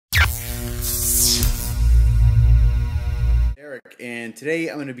Eric, and today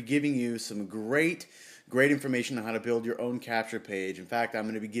I'm going to be giving you some great information on how to build your own capture page. In fact, I'm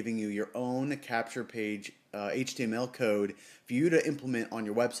going to be giving you your own capture page HTML code for you to implement on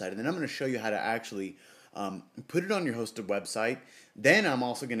your website, and then I'm going to show you how to actually put it on your hosted website. Then I'm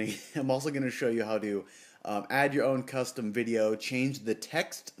also going to show you how to add your own custom video, change the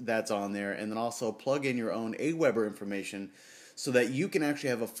text that's on there, and then also plug in your own Aweber information so that you can actually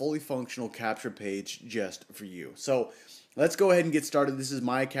have a fully functional capture page just for you. So let's go ahead and get started. This is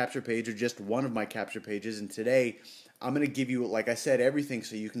my capture page, or just one of my capture pages, and today I'm going to give you, like I said, everything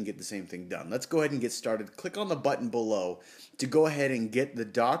so you can get the same thing done. Let's go ahead and get started. Click on the button below to go ahead and get the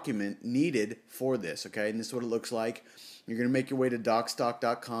document needed for this, okay? And this is what it looks like. You're going to make your way to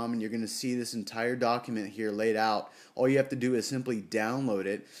docstock.com, and you're going to see this entire document here laid out. All you have to do is simply download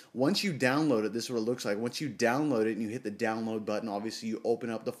it. Once you download it, this is what it looks like. Once you download it and you hit the download button, obviously you open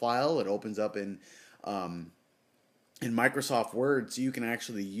up the file. It opens up in Microsoft Word, so you can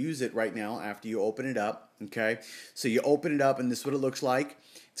actually use it right now after you open it up. Okay, so you open it up, and this is what it looks like.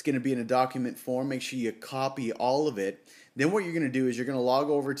 It's going to be in a document form. Make sure you copy all of it. Then what you're going to do is you're going to log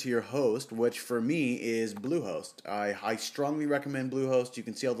over to your host, which for me is Bluehost. I strongly recommend Bluehost. You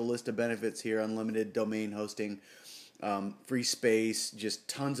can see all the list of benefits here: unlimited domain hosting, free space, just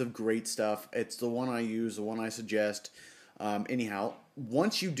tons of great stuff. It's the one I use, the one I suggest. Anyhow,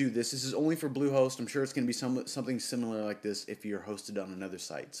 once you do this is only for Bluehost. I'm sure it's going to be something similar like this if you're hosted on another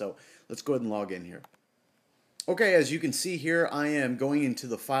site. So let's go ahead and log in here. Okay, as you can see here, I am going into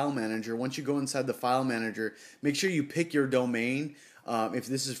the file manager. Once you go inside the file manager, make sure you pick your domain. If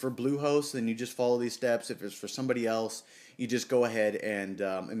this is for Bluehost, then you just follow these steps. If it's for somebody else, you just go ahead and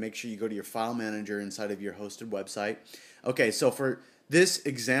make sure you go to your file manager inside of your hosted website. Okay, so for this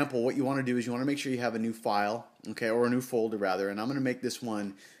example, what you want to do is you want to make sure you have a new file, okay, or a new folder rather, and I'm going to make this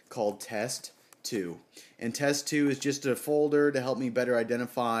one called Test2. And Test2 is just a folder to help me better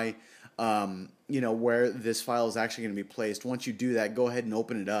identify where this file is actually going to be placed. Once you do that, go ahead and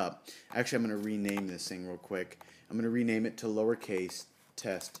open it up. Actually, I'm going to rename this thing real quick. I'm going to rename it to lowercase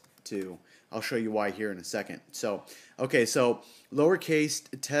test2. I'll show you why here in a second. So, okay, so lowercase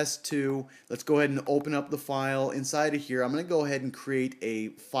test2. Let's go ahead and open up the file inside of here. I'm going to go ahead and create a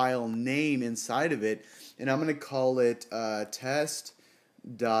file name inside of it, and I'm going to call it test.html.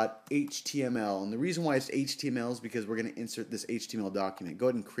 And the reason why it's HTML is because we're going to insert this HTML document. Go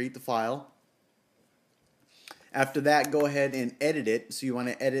ahead and create the file. After that, go ahead and edit it. So you want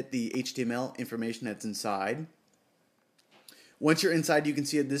to edit the HTML information that's inside. Once you're inside, you can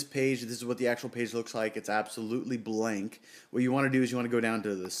see at this page, this is what the actual page looks like. It's absolutely blank. What you want to do is you want to go down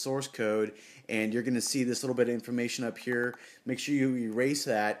to the source code, and you're going to see this little bit of information up here. Make sure you erase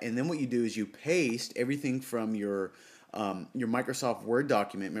that, and then what you do is you paste everything from your Microsoft Word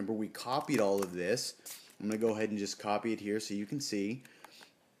document. Remember, we copied all of this. I'm going to go ahead and just copy it here so you can see.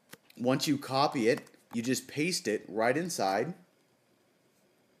 Once you copy it, you just paste it right inside,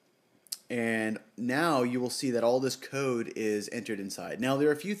 and now you will see that all this code is entered inside. Now there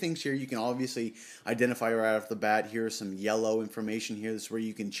are a few things here you can obviously identify right off the bat. Here's some yellow information here. This is where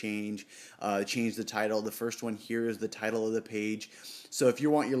you can change the title. The first one here is the title of the page. So if you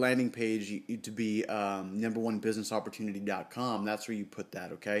want your landing page to be number1businessopportunity.com, that's where you put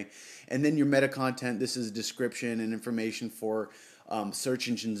that, okay? And then your meta content, this is description and information for search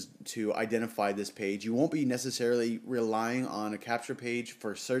engines to identify this page. You won't be necessarily relying on a capture page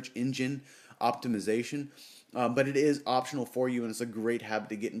for search engine optimization, but it is optional for you, and it's a great habit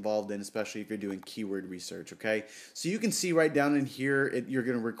to get involved in, especially if you're doing keyword research, okay? So you can see right down in here, you're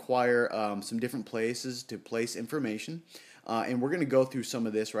going to require some different places to place information, and we're going to go through some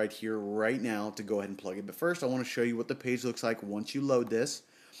of this right here, right now, to go ahead and plug it. But first, I want to show you what the page looks like once you load this.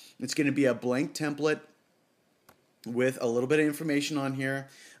 It's going to be a blank template with a little bit of information on here.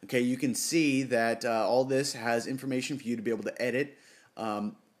 Okay, you can see that all this has information for you to be able to edit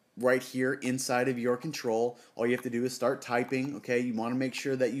right here inside of your control. All you have to do is start typing. Okay, you want to make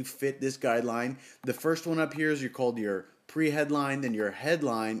sure that you fit this guideline. The first one up here is called your pre-headline, then your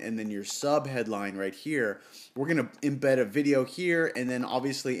headline, and then your sub-headline right here. We're going to embed a video here, and then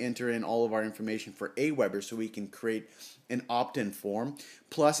obviously enter in all of our information for Aweber so we can create an opt-in form.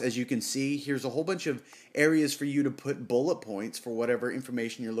 Plus, as you can see, here's a whole bunch of areas for you to put bullet points for whatever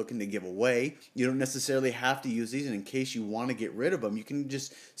information you're looking to give away. You don't necessarily have to use these, and in case you want to get rid of them, you can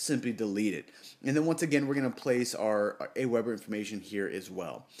just simply delete it. And then once again, we're going to place our Aweber information here as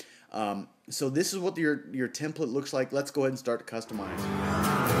well. So this is what your template looks like. Let's go ahead and start customizing.